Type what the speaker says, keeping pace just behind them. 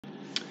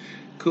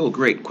Cool,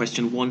 great.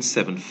 Question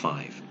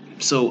 175.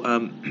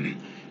 So,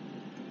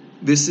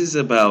 this is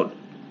about,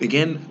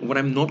 again, what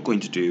I'm not going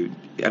to do.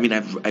 I mean,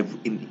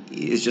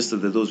 it's just that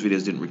those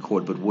videos didn't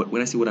record, but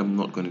when I say what I'm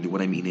not going to do,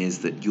 what I mean is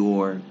that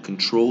your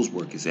controls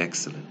work is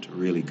excellent,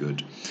 really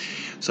good.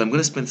 So I'm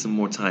going to spend some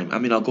more time. I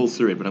mean, I'll go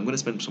through it, but I'm going to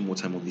spend some more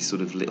time on these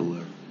sort of little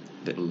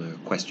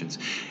questions.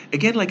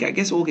 Again, like I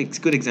guess all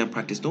good exam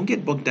practice, don't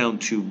get bogged down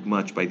too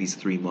much by these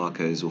 3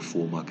 markers or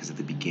 4 markers at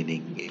the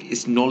beginning.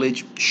 It's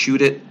knowledge,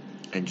 shoot it,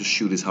 and just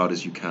shoot as hard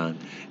as you can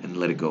and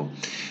let it go.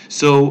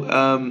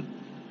 So,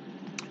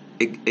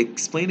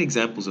 explain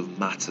examples of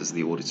matters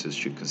the auditors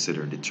should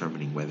consider in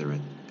determining whether a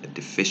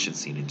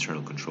deficiency in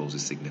internal controls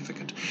is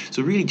significant.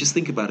 So really just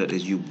think about it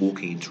as you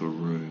walking into a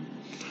room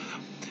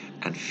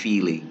and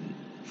feeling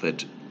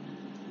that,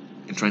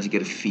 and trying to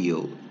get a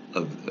feel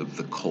of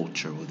the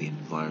culture or the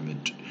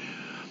environment.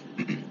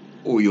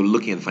 Or you're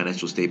looking at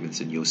financial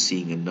statements and you're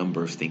seeing a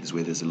number of things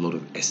where there's a lot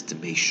of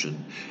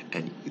estimation,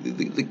 and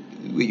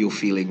you're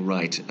feeling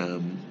right.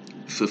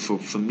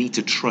 For me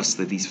to trust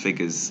that these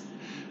figures,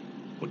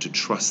 or to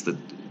trust that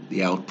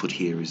the output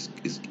here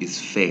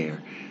is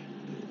fair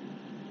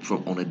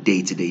on a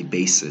day-to-day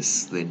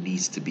basis, there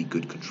needs to be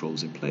good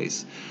controls in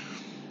place.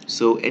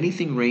 So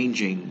anything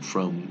ranging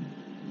from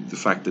the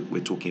fact that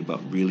we're talking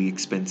about really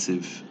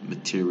expensive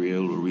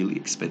material or really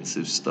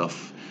expensive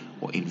stuff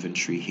or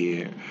inventory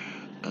here,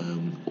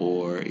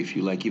 or if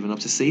you like, even up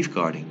to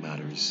safeguarding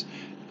matters,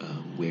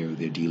 where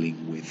they're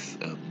dealing with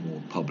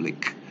more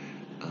public,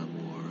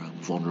 more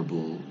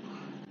vulnerable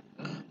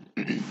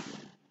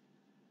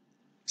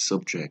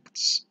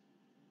subjects,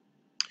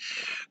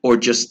 or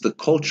just the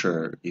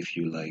culture, if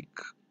you like,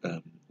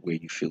 where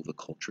you feel the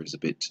culture is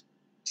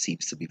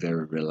seems to be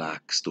very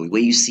relaxed, or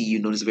where you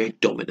notice a very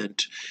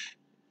dominant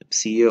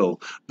CEO,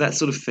 that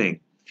sort of thing,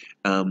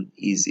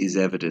 is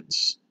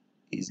evidence,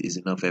 is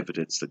enough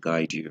evidence to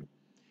guide you.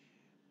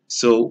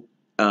 So,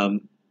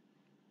 and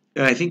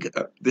I think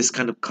this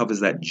kind of covers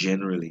that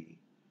generally.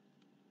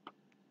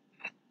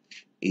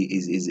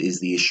 Is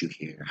the issue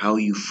here? How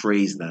you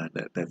phrase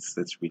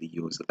that's really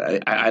yours.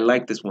 I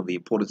like this one, the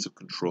importance of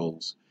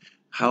controls.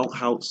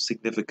 How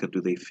significant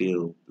does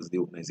the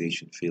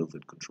organization feel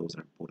that controls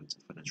are important to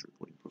the financial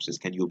reporting process?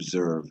 Can you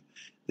observe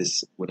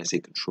this? When I say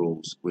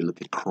controls, we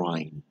look at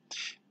crime,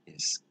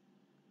 is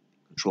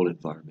control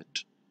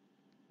environment,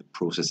 the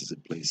processes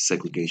in place,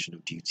 segregation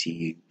of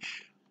duty,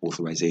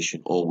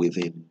 authorization, all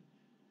within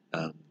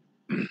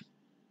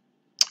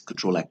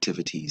control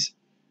activities.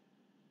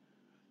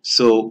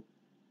 So,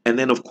 and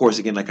then of course,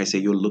 again, like I say,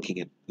 you're looking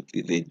at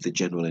the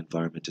general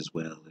environment as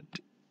well, and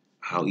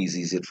how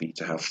easy is it for you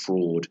to have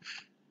fraud,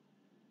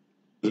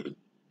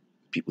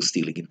 people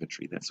stealing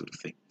inventory, that sort of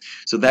thing.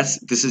 So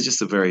this is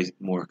just a very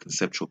more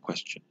conceptual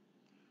question.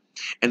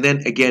 And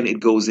then again, it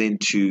goes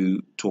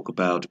into talk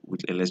about,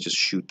 and let's just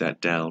shoot that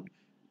down.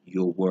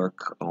 Your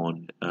work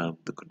on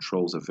the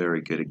controls are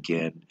very good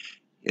again.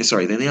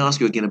 Sorry, then they ask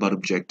you again about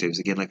objectives.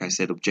 Again, like I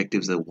said,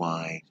 objectives are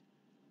why.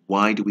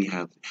 Why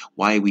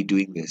are we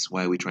doing this?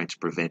 Why are we trying to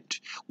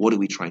prevent? What are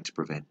we trying to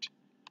prevent?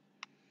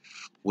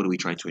 What are we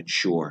trying to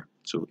ensure?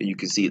 So you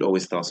can see it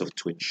always starts off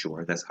to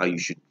ensure. That's how you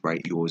should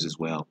write yours as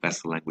well.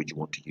 That's the language you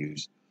want to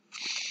use.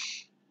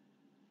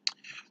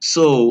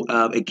 So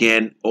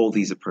again, all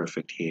these are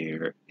perfect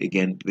here.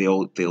 Again,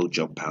 they'll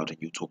jump out,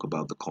 and you talk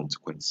about the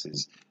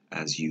consequences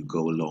as you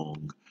go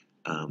along.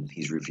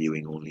 He's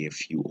reviewing only a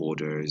few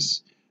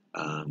orders.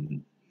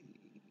 You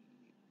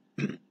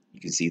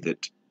can see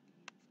that.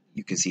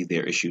 You can see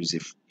there are issues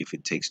if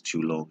it takes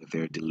too long, if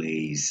there are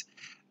delays,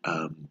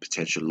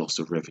 potential loss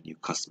of revenue,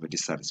 customer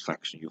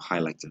dissatisfaction. You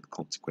highlighted the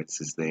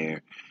consequences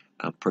there.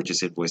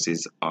 Purchase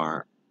invoices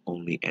are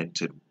only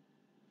entered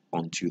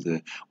onto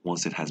the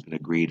once it has been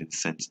agreed and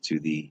sent to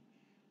the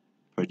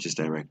purchase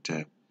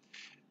director.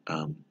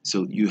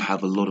 So you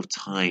have a lot of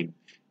time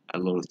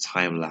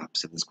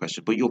lapse in this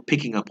question, but you're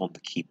picking up on the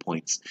key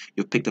points.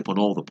 You've picked up on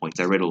all the points.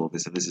 I read all of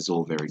this, and this is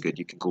all very good.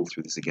 You can go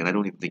through this again. I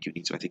don't even think you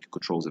need to. I think your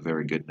controls are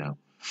very good now.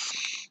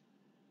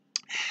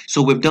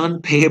 So we've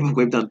done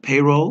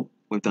payroll,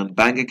 we've done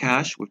bank of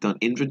cash, we've done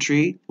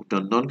inventory, we've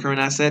done non-current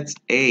assets,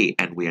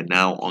 and we are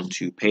now on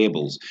to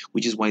payables,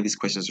 which is why these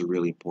questions are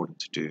really important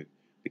to do,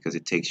 because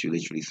it takes you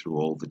literally through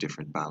all the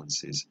different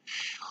balances.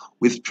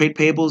 With trade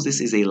payables, this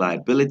is a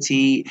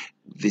liability.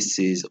 This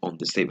is on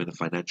the statement of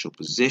financial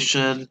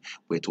position.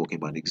 We're talking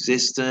about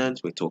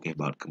existence. We're talking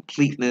about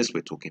completeness. We're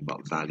talking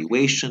about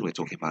valuation. We're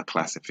talking about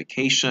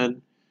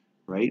classification,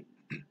 right?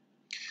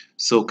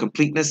 So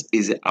completeness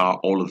are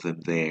all of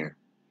them there.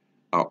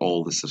 Are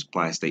all the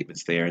supply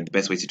statements there? And the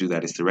best way to do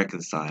that is to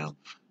reconcile,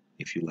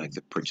 if you like,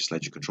 the purchase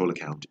ledger control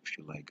account, if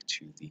you like,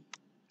 to the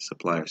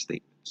supplier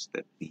statements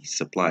that the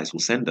suppliers will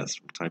send us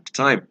from time to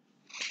time.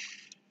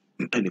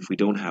 And if we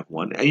don't have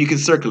one, and you can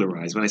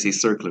circularize. When I say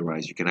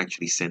circularize, you can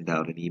actually send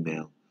out an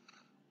email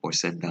or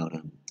send out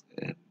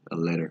a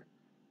letter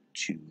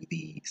to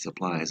the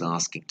suppliers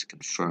asking to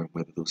confirm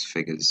whether those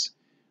figures,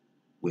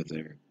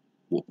 whether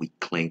what we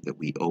claim that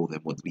we owe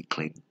them, what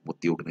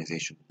the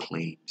organization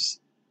claims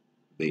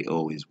they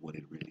owe is what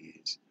it really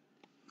is.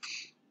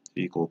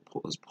 So you call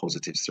those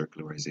positive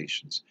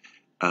circularizations.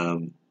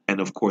 And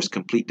of course,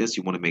 completeness.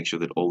 You want to make sure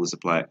that all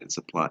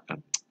the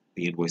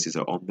invoices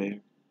are on there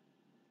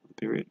for the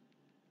period.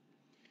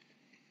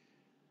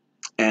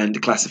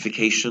 And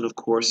classification, of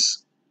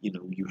course.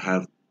 You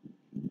have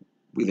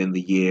within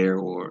the year,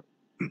 or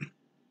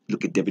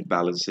look at debit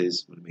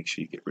balances. You want to make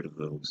sure you get rid of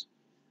those.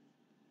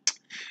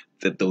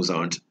 That those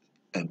aren't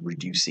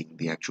reducing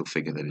the actual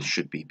figure that it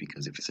should be,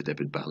 because if it's a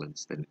debit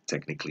balance, then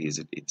technically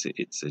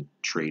it's a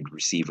trade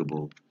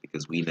receivable,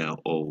 because we now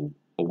owe,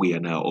 or we are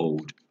now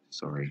owed,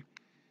 sorry,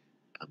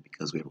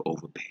 because we have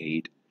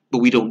overpaid. But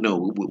we don't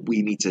know.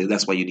 We need to.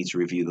 That's why you need to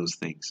review those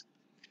things.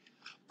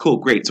 Cool,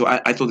 great. So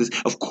I thought this.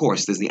 Of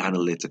course, there's the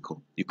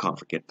analytical. You can't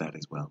forget that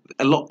as well.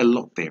 A lot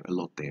there.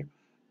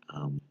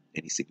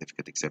 Any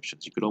significant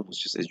exceptions? You could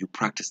almost just, as you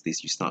practice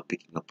this, you start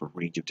picking up a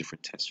range of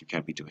different tests you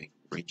can be doing,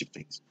 a range of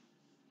things.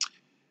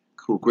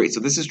 Cool, great. So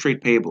this is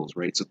trade payables,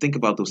 right? So think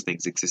about those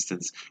things: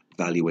 existence,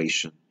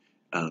 valuation,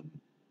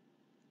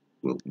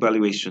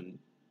 valuation,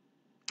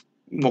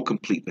 more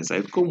completeness. I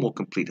would go more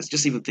completeness.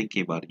 Just even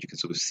thinking about it, you can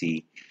sort of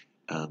see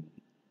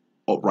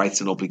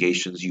rights and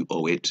obligations. You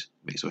owe it,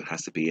 so it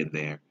has to be in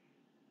there.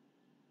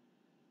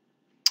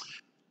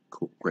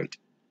 Cool, great.